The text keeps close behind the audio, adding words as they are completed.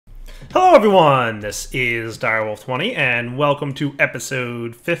Hello everyone, this is Direwolf20 and welcome to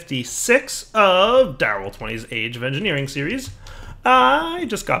episode 56 of Direwolf20's Age of Engineering series. I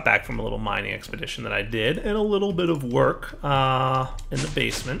just got back from a little mining expedition that I did and a little bit of work in the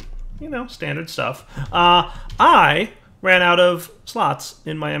basement. You know, standard stuff. I ran out of slots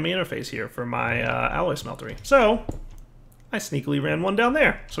in my ME interface here for my alloy smeltery. So I sneakily ran one down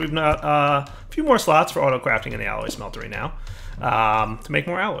there. So we've got a few more slots for auto crafting in the alloy smeltery now. To make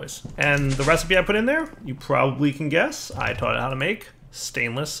more alloys. And the recipe I put in there, you probably can guess. I taught it how to make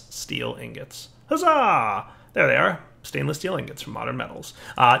stainless steel ingots. Huzzah! There they are. Stainless steel ingots from Modern Metals.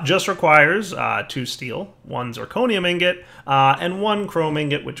 Just requires 2 steel, 1 zirconium ingot, and 1 chrome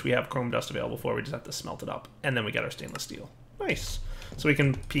ingot, which we have chrome dust available for. We just have to smelt it up. And then we get our stainless steel. Nice. So we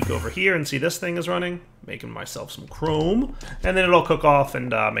can peek over here and see this thing is running, making myself some chrome, and then it'll cook off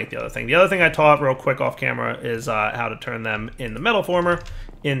and make the other thing. The other thing I taught real quick off camera is how to turn them in the metal former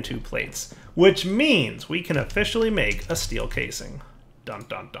into plates, which means we can officially make a steel casing. Dun,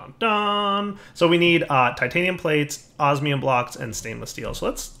 dun, dun, dun. So we need titanium plates, osmium blocks, and stainless steel. So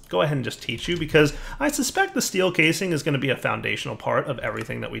let's go ahead and just teach you, because I suspect the steel casing is going to be a foundational part of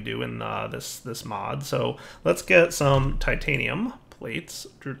everything that we do in this mod. So let's get some titanium plates.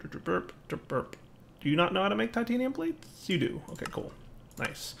 Do you not know how to make titanium plates? You do. Okay, cool.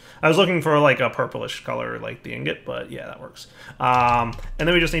 Nice. I was looking for like a purplish color like the ingot, but yeah, that works. And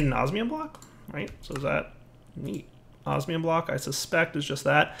then we just need an osmium block, right? So is that neat? Osmium block, I suspect, is just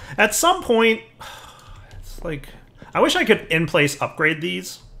that. At some point, it's like, I wish I could in-place upgrade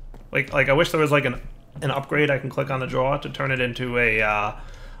these. Like I wish there was like an upgrade I can click on the draw to turn it into a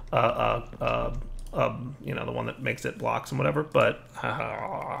you know, the one that makes it blocks and whatever, but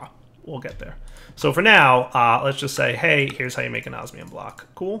we'll get there. So for now, let's just say, hey, here's how you make an osmium block.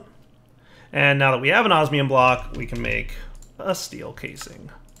 Cool. And now that we have an osmium block, we can make a steel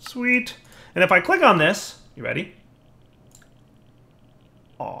casing. Sweet. And if I click on this, you ready?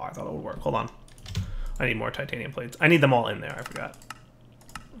 Oh, I thought it would work. Hold on. I need more titanium plates. I need them all in there. I forgot.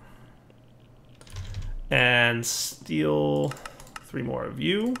 And steel, 3 more of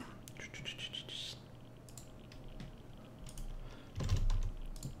you.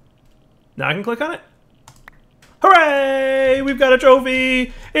 Now I can click on it. Hooray! We've got a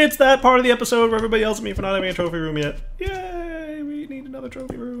trophy! It's that part of the episode where everybody yells at me for not having a trophy room yet. Yay! We need another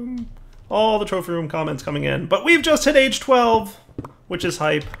trophy room. All the trophy room comments coming in. But we've just hit age 12, which is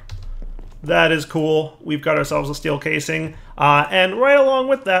hype. That is cool. We've got ourselves a steel casing. And right along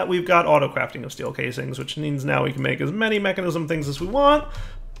with that, we've got auto crafting of steel casings, which means now we can make as many mechanism things as we want,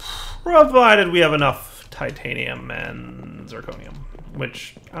 provided we have enough titanium and zirconium,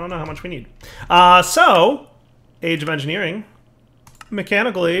 which I don't know how much we need. So, Age of Engineering,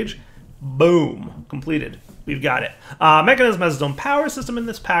 Mechanical Age, boom, completed. We've got it. Mekanism has its own power system in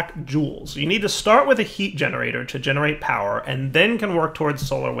this pack, joules. You need to start with a heat generator to generate power, and then can work towards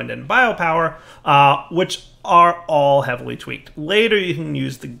solar, wind, and biopower, which are all heavily tweaked. Later, you can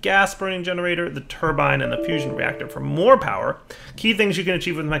use the gas burning generator, the turbine, and the fusion reactor for more power. Key things you can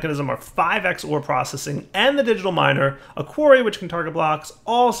achieve with Mekanism are 5x ore processing and the digital miner, a quarry which can target blocks.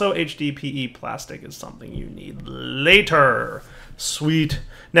 Also, HDPE plastic is something you need later. Sweet.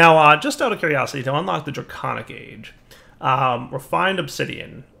 Now, just out of curiosity, to unlock the Draconic Age, refined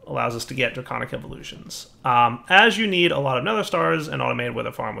obsidian allows us to get Draconic evolutions. As you need a lot of nether stars, an automated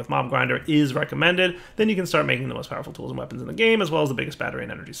wither farm with mob grinder is recommended. Then you can start making the most powerful tools and weapons in the game, as well as the biggest battery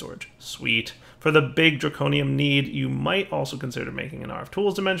and energy storage. Sweet. For the big draconium need, you might also consider making an RF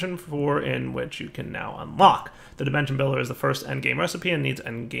Tools dimension, in which you can now unlock. The dimension builder is the first endgame recipe and needs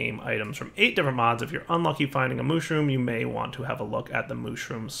endgame items from 8 different mods. If you're unlucky finding a mushroom, you may want to have a look at the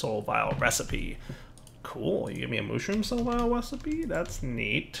mushroom soul vial recipe. Cool, you give me a mushroom soul vial recipe? That's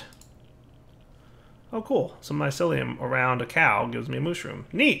neat. Oh, cool. Some mycelium around a cow gives me a mushroom.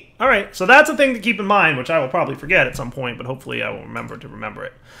 Neat. All right, so that's a thing to keep in mind, which I will probably forget at some point, but hopefully I will remember to remember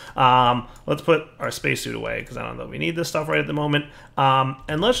it. Let's put our spacesuit away, because I don't know that we need this stuff right at the moment.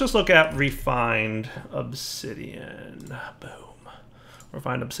 And let's just look at refined obsidian. Boom.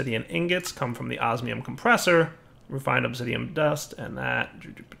 Refined obsidian ingots come from the osmium compressor. Refined obsidian dust, and that,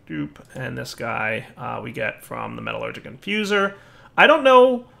 and this guy we get from the metallurgic infuser. I don't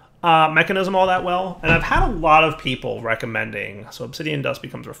know Mekanism all that well, and I've had a lot of people recommending, so obsidian dust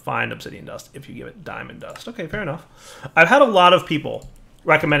becomes refined obsidian dust if you give it diamond dust. Okay, fair enough. I've had a lot of people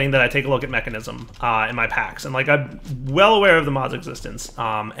recommending that I take a look at Mekanism in my packs, and like I'm well aware of the mod's existence,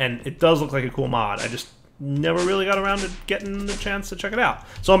 and it does look like a cool mod. I just never really got around to getting the chance to check it out.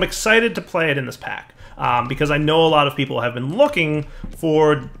 So I'm excited to play it in this pack. Because I know a lot of people have been looking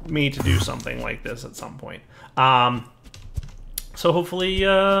for me to do something like this at some point. so hopefully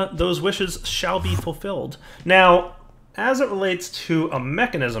those wishes shall be fulfilled. Now, as it relates to a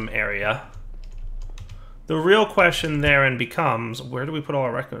mechanism area, the real question therein becomes, where do we put all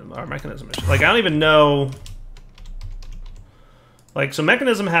our mechanism issues? Like, I don't even know. Like, so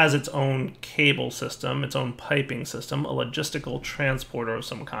Mekanism has its own cable system, its own piping system, a logistical transporter of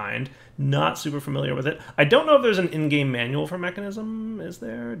some kind. Not super familiar with it. I don't know if there's an in-game manual for Mekanism. Is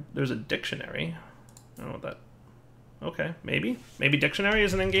there? There's a dictionary. I don't know what that... Okay, maybe. Maybe dictionary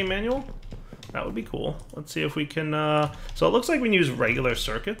is an in-game manual? That would be cool. Let's see if we can... So it looks like we can use regular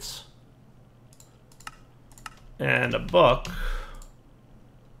circuits. And a book.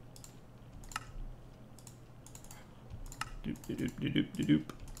 Doop, doop, doop, doop, doop, doop.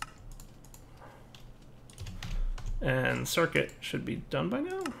 And circuit should be done by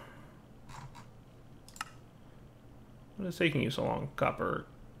now. What is taking you so long? Copper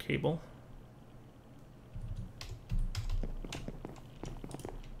cable.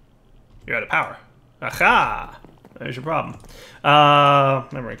 You're out of power. Aha! There's your problem.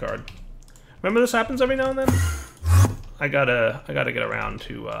 Memory card. Remember this happens every now and then? I gotta get around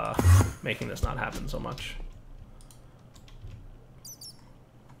to making this not happen so much.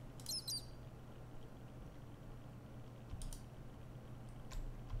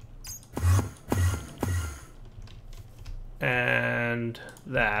 And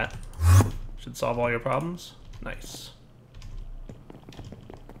that should solve all your problems. Nice.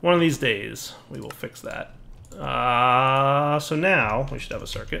 One of these days, we will fix that. So now, we should have a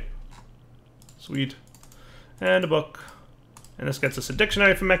circuit. Sweet. And a book. And this gets us a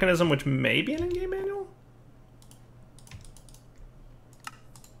dictionary for Mekanism, which may be an in-game manual?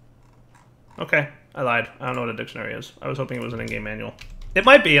 Okay, I lied. I don't know what a dictionary is. I was hoping it was an in-game manual. It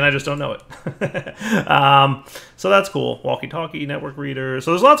might be, and I just don't know it. So that's cool. Walkie-talkie, network reader.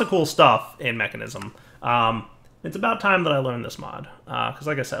 So there's lots of cool stuff in Mekanism. It's about time that I learned this mod. Because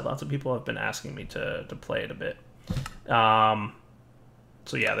like I said, lots of people have been asking me to play it a bit.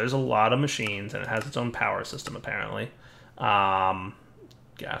 So yeah, there's a lot of machines, and it has its own power system, apparently.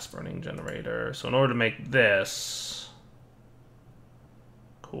 Gas burning generator. So in order to make this...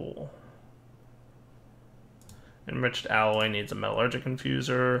 Cool. Enriched alloy needs a metallurgic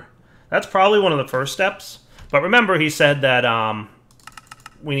infuser. That's probably one of the first steps. But remember, he said that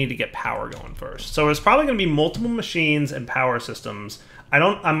we need to get power going first. So it's probably going to be multiple machines and power systems.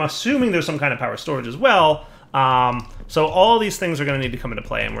 I'm assuming there's some kind of power storage as well. So all these things are going to need to come into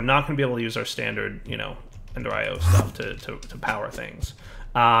play, and we're not going to be able to use our standard, you know, Ender IO stuff to power things.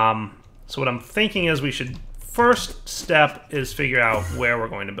 So what I'm thinking is we should first step is figure out where we're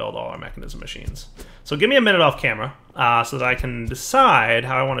going to build all our Mekanism machines. So give me a minute off camera so that I can decide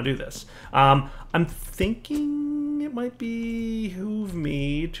how I want to do this. I'm thinking it might behoove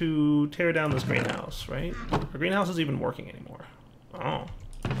me to tear down this greenhouse, right? The greenhouse isn't even working anymore. Oh,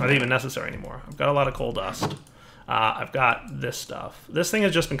 not even necessary anymore. I've got a lot of coal dust. I've got this stuff. This thing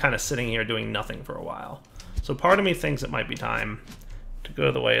has just been kind of sitting here doing nothing for a while. So part of me thinks it might be time to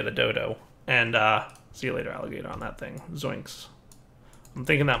go the way of the dodo. And see you later, alligator, on that thing. Zoinks. I'm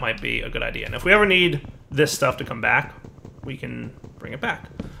thinking that might be a good idea. And if we ever need this stuff to come back, we can bring it back.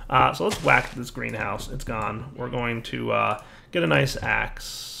 So let's whack this greenhouse. It's gone. We're going to get a nice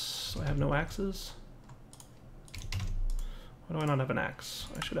axe. Do I have no axes? Why do I not have an axe?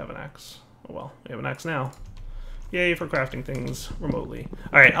 I should have an axe. Oh well, we have an axe now. Yay for crafting things remotely.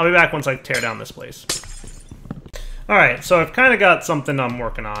 Alright, I'll be back once I tear down this place. Alright, so I've kind of got something I'm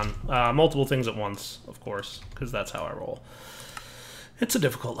working on. Multiple things at once, of course, because that's how I roll. It's a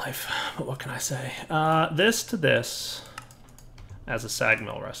difficult life, but what can I say? This to this as a sag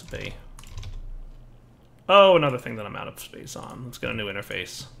mill recipe. Oh, another thing that I'm out of space on. Let's get a new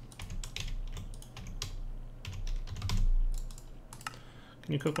interface.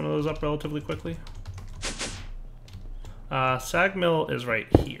 Can you cook one of those up relatively quickly? Sag mill is right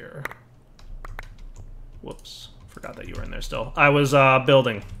here. Whoops. Forgot that you were in there still. I was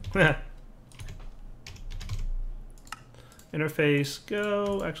building. Interface,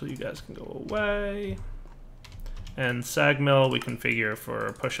 go. Actually, you guys can go away. And sag mill we configure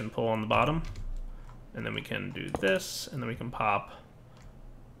for push and pull on the bottom. And then we can do this, and then we can pop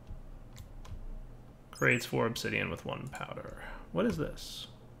crates 4 obsidian with 1 powder. What is this?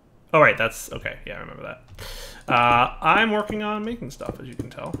 Oh, right, that's... Okay, yeah, I remember that. I'm working on making stuff, as you can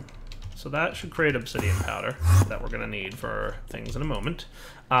tell. So that should create obsidian powder that we're going to need for things in a moment.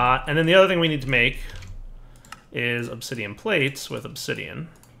 And then the other thing we need to make is obsidian plates with obsidian.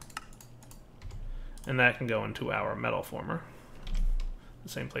 And that can go into our metal former. The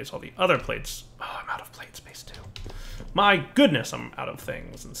same place all the other plates... Oh, I'm out of plate space too. My goodness, I'm out of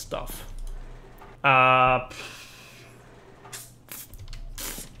things and stuff.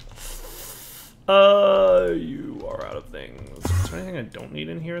 You are out of things. Is there anything I don't need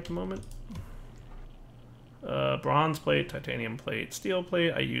in here at the moment? Bronze plate, titanium plate, steel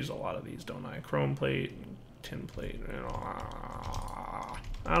plate. I use a lot of these, don't I? Chrome plate, tin plate.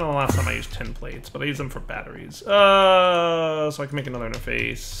 I don't know the last time I used tin plates, but I use them for batteries. So I can make another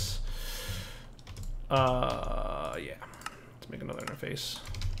interface. Yeah. Let's make another interface.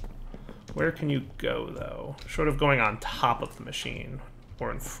 Where can you go, though? Short of going on top of the machine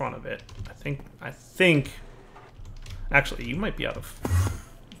or in front of it. I think. Actually, you might be out of.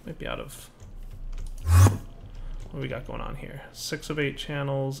 What do we got going on here? 6 of 8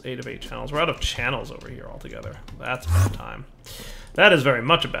 channels, 8 of 8 channels. We're out of channels over here altogether. That's a bad time. That is very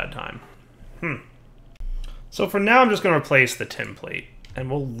much a bad time. So for now, I'm just going to replace the tin plate. And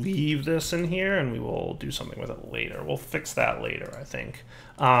we'll leave this in here, and we will do something with it later. We'll fix that later, I think.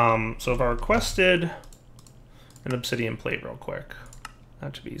 So if I requested an obsidian plate real quick,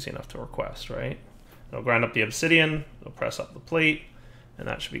 that should be easy enough to request, right? It'll grind up the obsidian, it'll press up the plate, and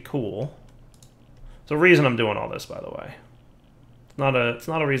that should be cool. It's the reason I'm doing all this, by the way. It's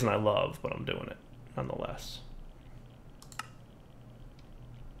not a reason I love, but I'm doing it nonetheless.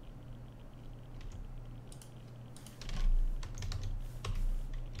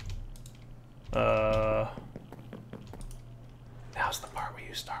 Now's the part where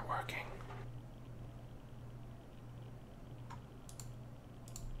you start working.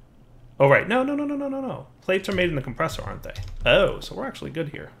 Oh, right. No. Plates are made in the compressor, aren't they? Oh, so we're actually good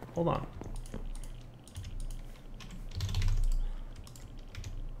here. Hold on.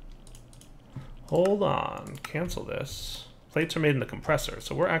 Hold on. Cancel this. Plates are made in the compressor,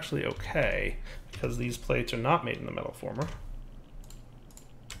 so we're actually okay because these plates are not made in the metal former.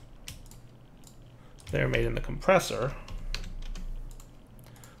 They're made in the compressor,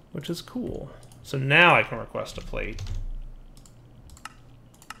 which is cool. So now I can request a plate.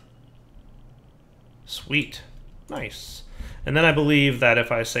 Sweet. Nice. And then I believe that if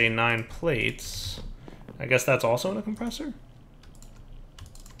I say 9 plates, I guess that's also in a compressor?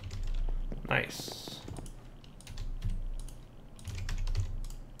 Nice.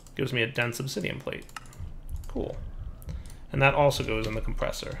 Gives me a dense obsidian plate. Cool. And that also goes in the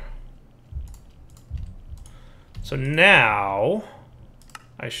compressor. So now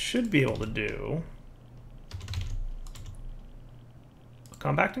I should be able to do a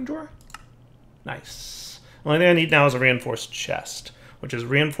compacting drawer. Nice. The only thing I need now is a reinforced chest, which is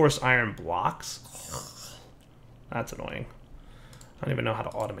reinforced iron blocks. That's annoying. I don't even know how to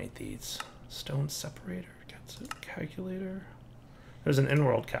automate these. Stone separator gets it. Calculator. There's an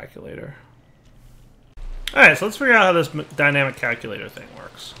in-world calculator. Alright, so let's figure out how this dynamic calculator thing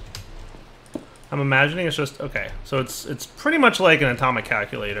works. I'm imagining it's just, okay, so it's pretty much like an atomic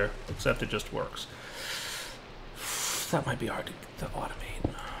calculator, except it just works. That might be hard to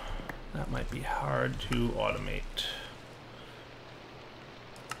automate. That might be hard to automate.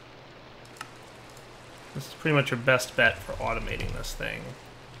 This is pretty much your best bet for automating this thing.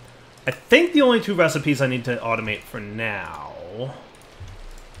 I think the only 2 recipes I need to automate for now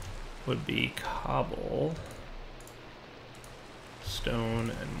would be cobble,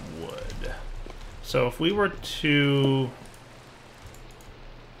 stone, and wood. So if we were to,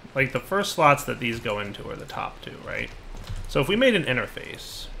 like, the first slots that these go into are the top 2, right? So if we made an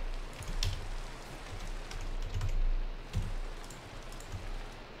interface,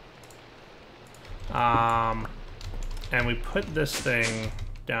 and we put this thing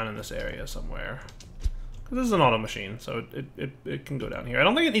down in this area somewhere, because this is an auto machine, so it can go down here. I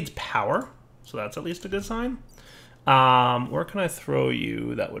don't think it needs power, so that's at least a good sign. Where can I throw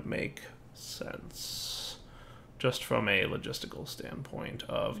you that would make sense, just from a logistical standpoint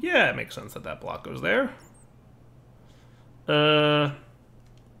of, yeah, it makes sense that that block goes there.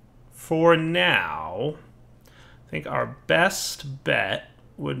 For now, I think our best bet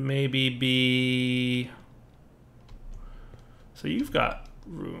would maybe be, so you've got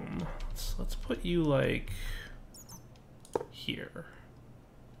room, let's put you like here.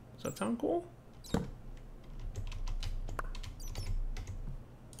 Does that sound cool?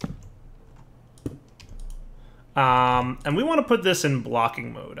 And we want to put this in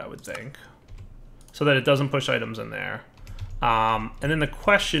blocking mode, I would think, so that it doesn't push items in there. And then the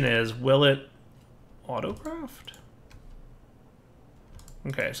question is, will it autocraft?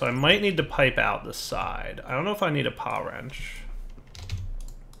 Okay, so I might need to pipe out the side. I don't know if I need a power wrench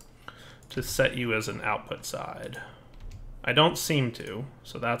to set you as an output side. I don't seem to,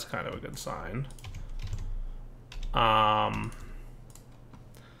 so that's kind of a good sign. So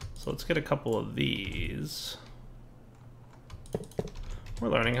let's get a couple of these. We're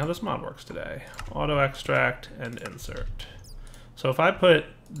learning how this mod works today. Auto extract and insert. So if I put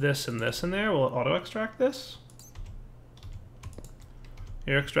this and this in there, will it auto-extract this?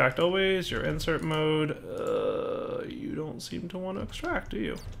 Your extract always, your insert mode, you don't seem to want to extract, do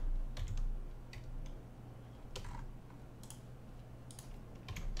you?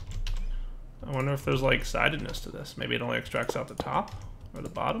 I wonder if there's like sidedness to this. Maybe it only extracts out the top or the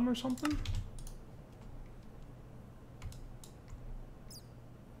bottom or something?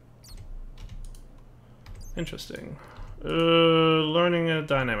 Interesting. Learning a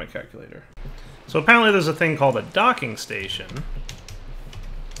dynamic calculator. So apparently there's a thing called a docking station.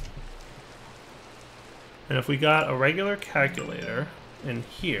 And if we got a regular calculator in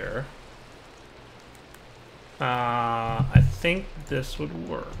here, I think this would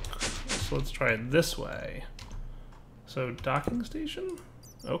work. So let's try it this way. So docking station?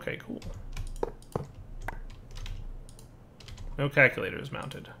 Okay, cool. No calculator is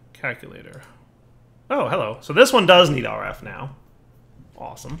mounted. Calculator. Oh, hello. So this one does need RF now.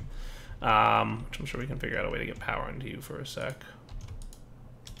 Awesome. Which I'm sure we can figure out a way to get power into you for a sec.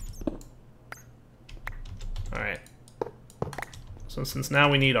 Alright. So since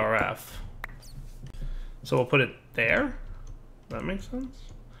now we need RF, so we'll put it there? That makes sense?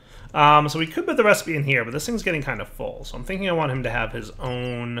 So we could put the recipe in here, but this thing's getting kind of full. So I'm thinking I want him to have his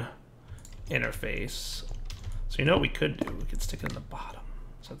own interface. So you know what we could do? We could stick it in the bottom.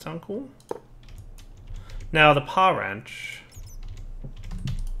 Does that sound cool? Now the paw wrench.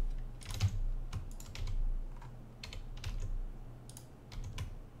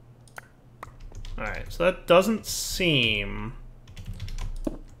 Alright, so that doesn't seem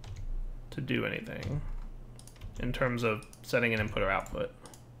to do anything in terms of setting an input or output.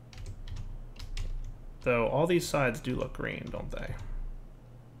 Though all these sides do look green, don't they?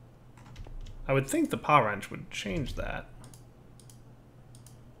 I would think the paw wrench would change that.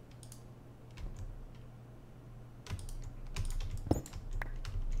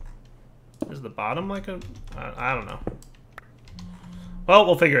 Is the bottom like a... I don't know. Well,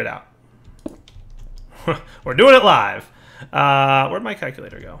 we'll figure it out. We're doing it live. Where'd my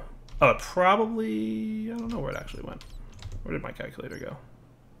calculator go? Oh, it probably... I don't know where it actually went. Where did my calculator go?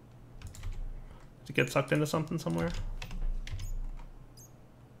 Did it get sucked into something somewhere?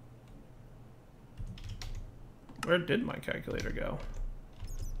 Where did my calculator go?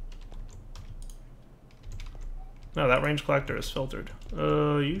 No, that range collector is filtered.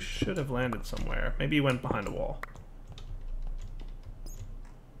 You should have landed somewhere. Maybe you went behind a wall.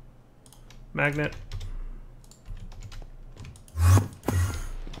 Magnet.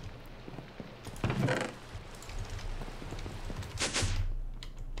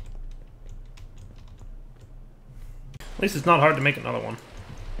 At least it's not hard to make another one.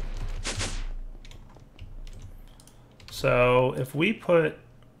 So if we put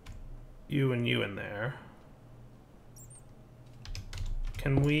you and you in there,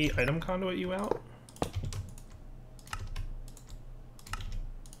 can we item conduit you out?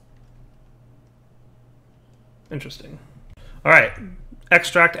 Interesting. All right,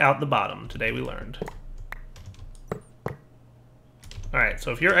 extract out the bottom. Today we learned. All right,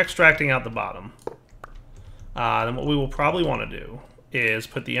 so if you're extracting out the bottom, then what we will probably want to do is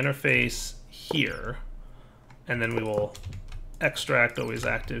put the interface here, and then we will extract always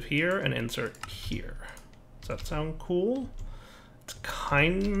active here and insert here. Does that sound cool? It's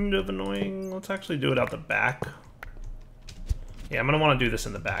kind of annoying. Let's actually do it out the back. Yeah, I'm going to want to do this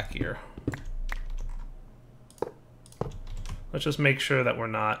in the back here. Let's just make sure that we're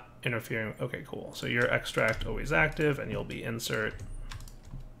not interfering. Okay, cool. So your extract always active, and you'll be insert.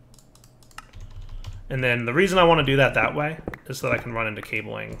 And then the reason I want to do that way is so that I can run into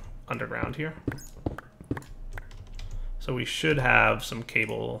cabling underground here. So we should have some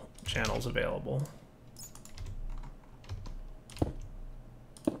cable channels available.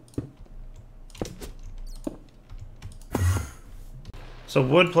 So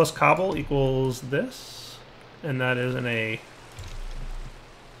wood plus cobble equals this, and that is in a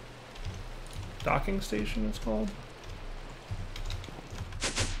docking station, it's called.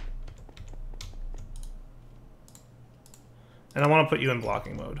 And I want to put you in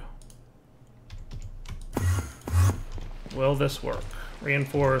blocking mode. Will this work?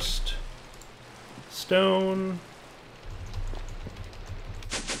 Reinforced stone.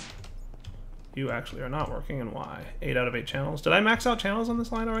 You actually are not working, and why? 8 out of 8 channels. Did I max out channels on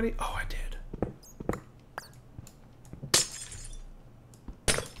this line already? Oh, I did.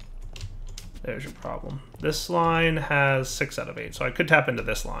 There's your problem. This line has 6 out of 8, so I could tap into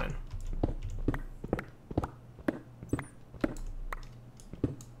this line.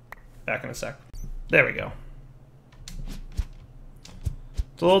 Back in a sec. There we go.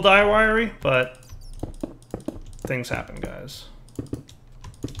 It's a little die-wiry, but things happen, guys.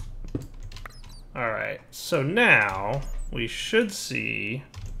 Alright, so now we should see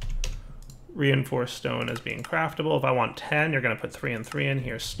reinforced stone as being craftable. If I want 10, you're going to put 3 and 3 in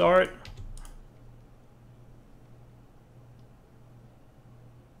here. Start.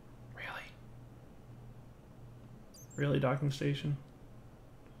 Really? Really, docking station?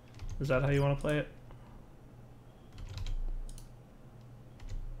 Is that how you want to play it?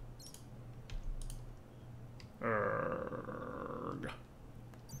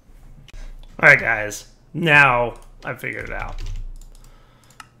 Alright guys, now I've figured it out.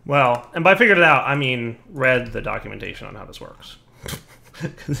 Well, and by figured it out, I mean read the documentation on how this works.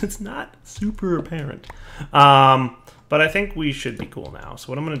 Because it's not super apparent. But I think we should be cool now. So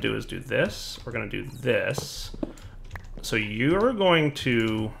what I'm going to do is do this. We're going to do this. So you're going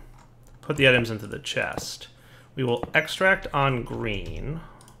to put the items into the chest. We will extract on green.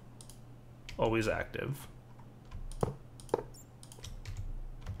 Always active.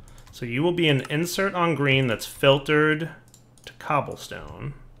 So you will be an insert on green that's filtered to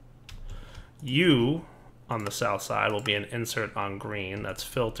cobblestone. You, on the south side, will be an insert on green that's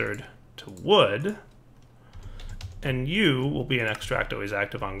filtered to wood. And you will be an extract always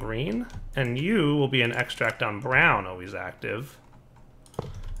active on green. And you will be an extract on brown always active.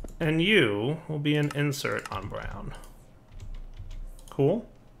 And you will be an insert on brown. Cool?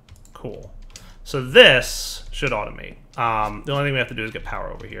 Cool. So this should automate. The only thing we have to do is get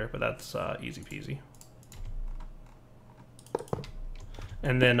power over here, but that's easy peasy.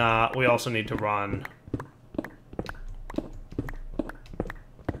 And then we also need to run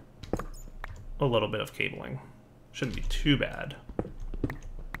a little bit of cabling. Shouldn't be too bad.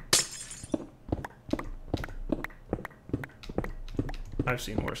 I've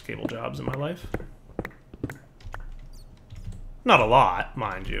seen worse cable jobs in my life. Not a lot,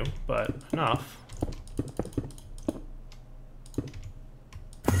 mind you, but enough.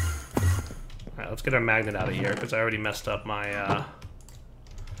 Alright, let's get our magnet out of here, because I already messed up my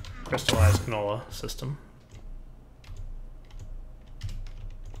crystallized canola system.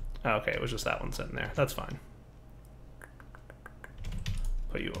 Okay, it was just that one sitting there. That's fine.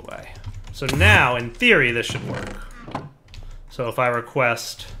 Put you away. So now, in theory, this should work. So if I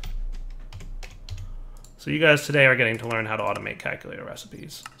request... So you guys today are getting to learn how to automate calculator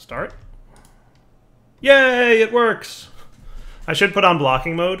recipes. Start. Yay, it works! I should put on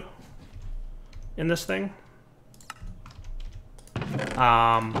blocking mode in this thing.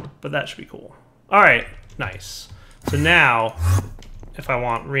 But that should be cool. Alright, nice. So now, if I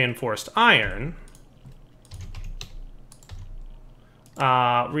want reinforced iron...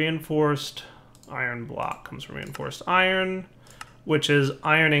 reinforced iron block comes from reinforced iron, which is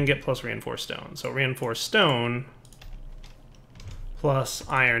iron ingot plus reinforced stone. So reinforced stone plus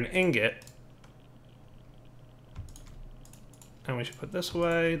iron ingot. And we should put this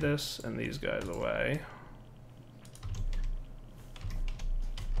away, this, and these guys away.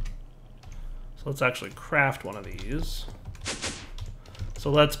 So let's actually craft one of these.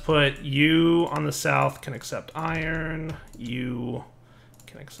 So let's put you on the south can accept iron, you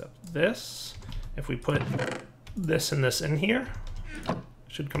can accept this. If we put this and this in here, it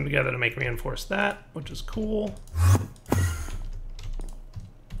should come together to make reinforce that, which is cool.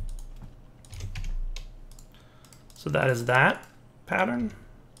 So that is that pattern.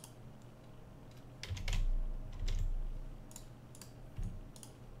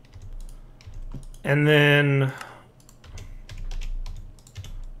 And then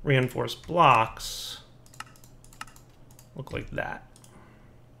reinforced blocks look like that.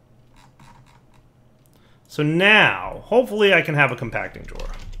 So now, hopefully I can have a compacting drawer.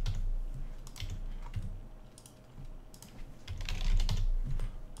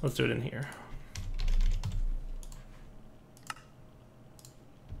 Let's do it in here.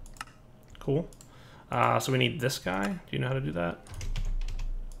 Cool. So we need this guy. Do you know how to do that?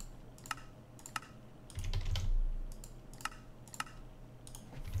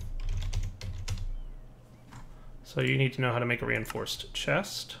 So you need to know how to make a reinforced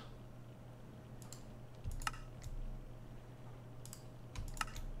chest.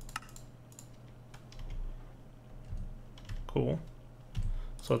 Cool.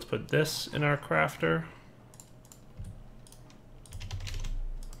 So let's put this in our crafter.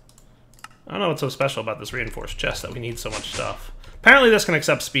 I don't know what's so special about this reinforced chest that we need so much stuff. Apparently this can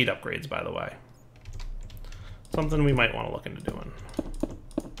accept speed upgrades, by the way. Something we might want to look into doing.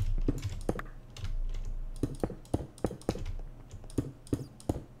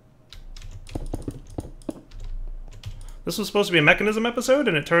 This was supposed to be a Mekanism episode,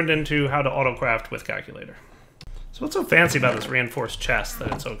 and it turned into how to autocraft with calculator. So what's so fancy about this reinforced chest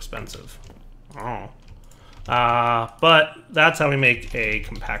that it's so expensive? Oh. But that's how we make a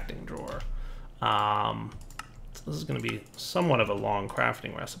compacting drawer. So this is going to be somewhat of a long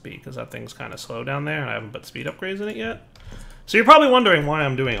crafting recipe because that thing's kind of slow down there and I haven't put speed upgrades in it yet. So you're probably wondering why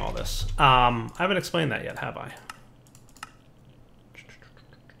I'm doing all this. I haven't explained that yet, have I?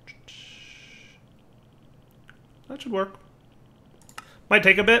 That should work. Might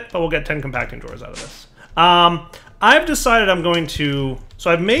take a bit, but we'll get 10 compacting drawers out of this. I've decided I'm going to...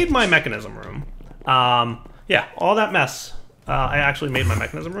 So I've made my mechanism room. Yeah, all that mess. I actually made my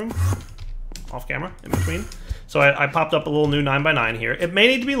mechanism room. Off camera, in between. So I popped up a little new 9x9 here. It may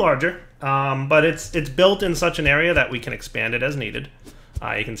need to be larger, but it's built in such an area that we can expand it as needed.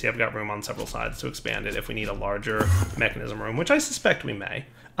 You can see I've got room on several sides to expand it if we need a larger mechanism room, which I suspect we may.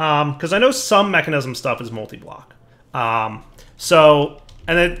 Because I know some mechanism stuff is multi-block. And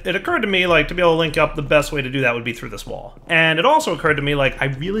it occurred to me, like, to be able to link up, the best way to do that would be through this wall. And it also occurred to me, like, I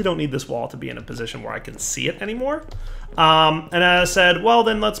really don't need this wall to be in a position where I can see it anymore. And I said, well,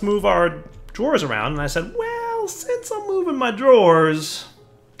 then let's move our drawers around. And I said, well, since I'm moving my drawers,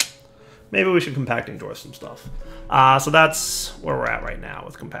 maybe we should compacting drawer some stuff. So that's where we're at right now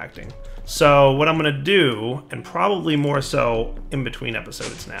with compacting. So what I'm going to do, and probably more so in between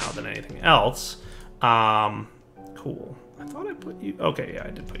episodes now than anything else, cool. I thought I put you... Okay, yeah, I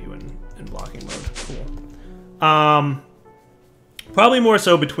did put you in blocking mode. Cool. Probably more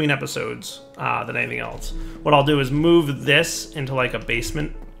so between episodes than anything else. What I'll do is move this into like a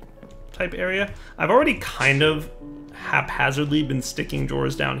basement type area. I've already kind of haphazardly been sticking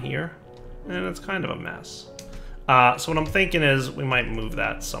drawers down here, and it's kind of a mess. So what I'm thinking is we might move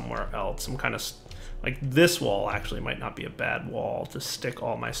that somewhere else. Some kind of... Like, this wall actually might not be a bad wall to stick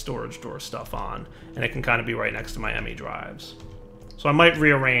all my storage drawer stuff on, and it can kind of be right next to my ME drives. So I might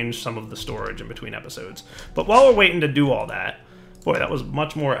rearrange some of the storage in between episodes. But while we're waiting to do all that, boy, that was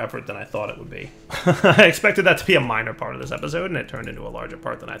much more effort than I thought it would be. I expected that to be a minor part of this episode, and it turned into a larger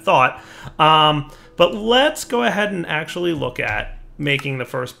part than I thought. But let's go ahead and actually look at making the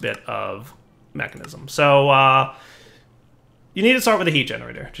first bit of Mekanism. So, you need to start with a heat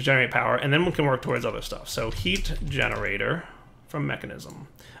generator to generate power, and then we can work towards other stuff. So heat generator from Mekanism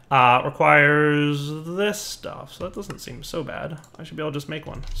requires this stuff, so that doesn't seem so bad. I should be able to just make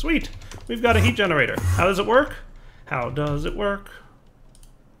one. Sweet! We've got a heat generator. How does it work? How does it work?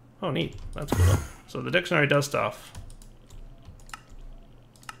 Oh, neat. That's cool. So the dictionary does stuff.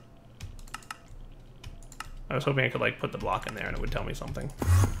 I was hoping I could like put the block in there and it would tell me something.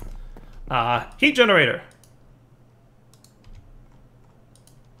 Heat generator.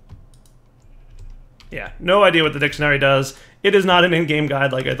 Yeah, no idea what the dictionary does. It is not an in-game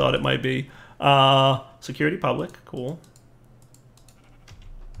guide like I thought it might be. Security public, cool.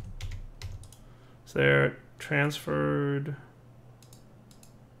 So they're transferred.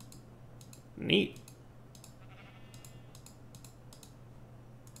 Neat.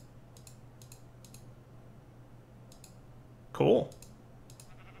 Cool.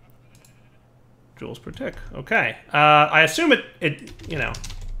 Joules per tick. Okay. I assume it you know,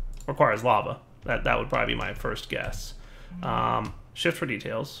 requires lava. That would probably be my first guess. Shift for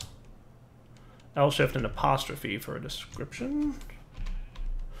details. L shift and apostrophe for a description.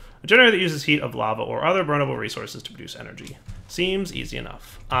 A generator that uses heat of lava or other burnable resources to produce energy. Seems easy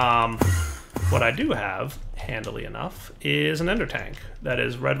enough. What I do have, handily enough, is an ender tank. That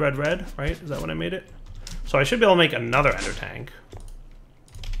is red, red, red, right? Is that when I made it? So I should be able to make another ender tank.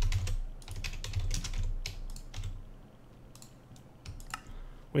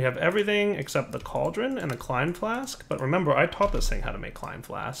 We have everything except the cauldron and the Klein flask, but remember, I taught this thing how to make Klein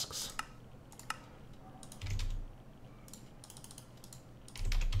flasks.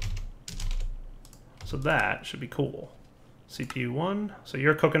 So that should be cool. CPU 1, so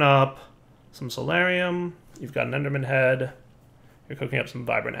you're cooking up some solarium, you've got an Enderman head, you're cooking up some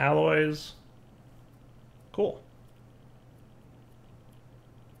vibrant alloys. Cool.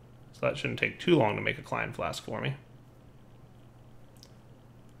 So that shouldn't take too long to make a Klein flask for me.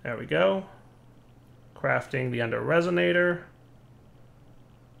 There we go. Crafting the Ender resonator.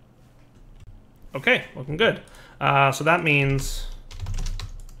 Okay, looking good. So that means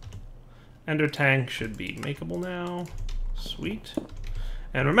Ender tank should be makeable now. Sweet.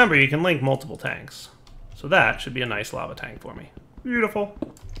 And remember, you can link multiple tanks. So that should be a nice lava tank for me. Beautiful.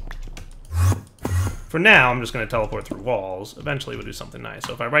 For now, I'm just going to teleport through walls. Eventually, we'll do something nice.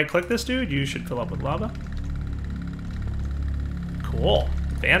 So if I right-click this dude, you should fill up with lava. Cool.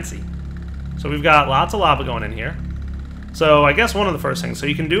 Fancy. So we've got lots of lava going in here. So I guess one of the first things, so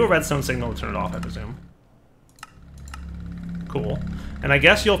you can do a redstone signal to turn it off, I presume. Cool. And I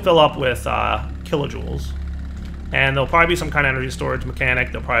guess you'll fill up with kilojoules. And there'll probably be some kind of energy storage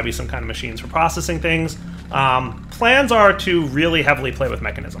mechanic. There'll probably be some kind of machines for processing things. plans are to really heavily play with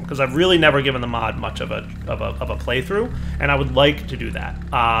Mekanism, because I've really never given the mod much of a playthrough, and I would like to do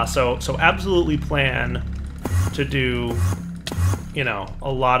that. So absolutely plan to do, you know,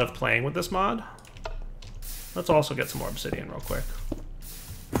 a lot of playing with this mod. Let's also get some more obsidian real quick.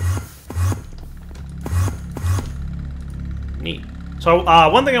 Neat. So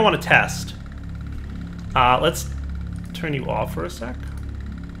one thing I want to test. Let's turn you off for a sec.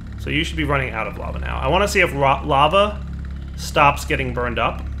 So you should be running out of lava now. I want to see if lava stops getting burned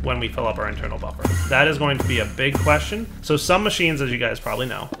up when we fill up our internal buffer. That is going to be a big question. So some machines, as you guys probably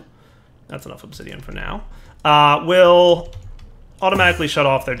know, that's enough obsidian for now, will automatically shut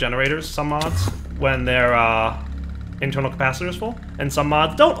off their generators, some mods, when their internal capacitor is full, and some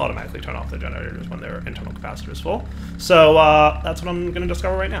mods don't automatically turn off their generators when their internal capacitor is full. So that's what I'm going to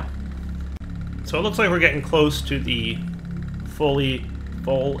discover right now. So it looks like we're getting close to the full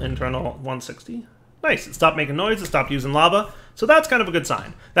internal 160. Nice, it stopped making noise, it stopped using lava, so that's kind of a good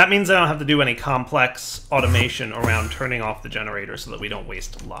sign. That means I don't have to do any complex automation around turning off the generator so that we don't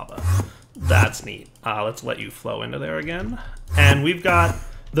waste lava. That's neat. Let's let you flow into there again. And we've got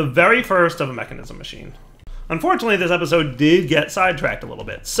the very first of a Mekanism machine. Unfortunately, this episode did get sidetracked a little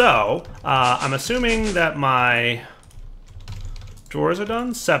bit, so I'm assuming that my drawers are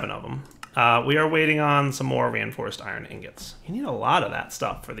done, 7 of them. We are waiting on some more reinforced iron ingots. You need a lot of that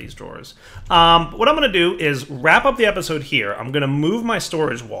stuff for these drawers. What I'm going to do is wrap up the episode here. I'm going to move my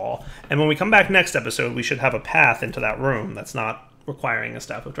storage wall, and when we come back next episode, we should have a path into that room that's not requiring a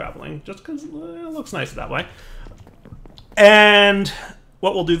staff of traveling, just because it looks nice that way. And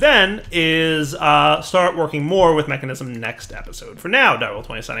what we'll do then is start working more with Mekanism next episode. For now,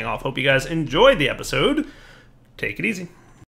 Direwolf20 signing off. Hope you guys enjoyed the episode. Take it easy.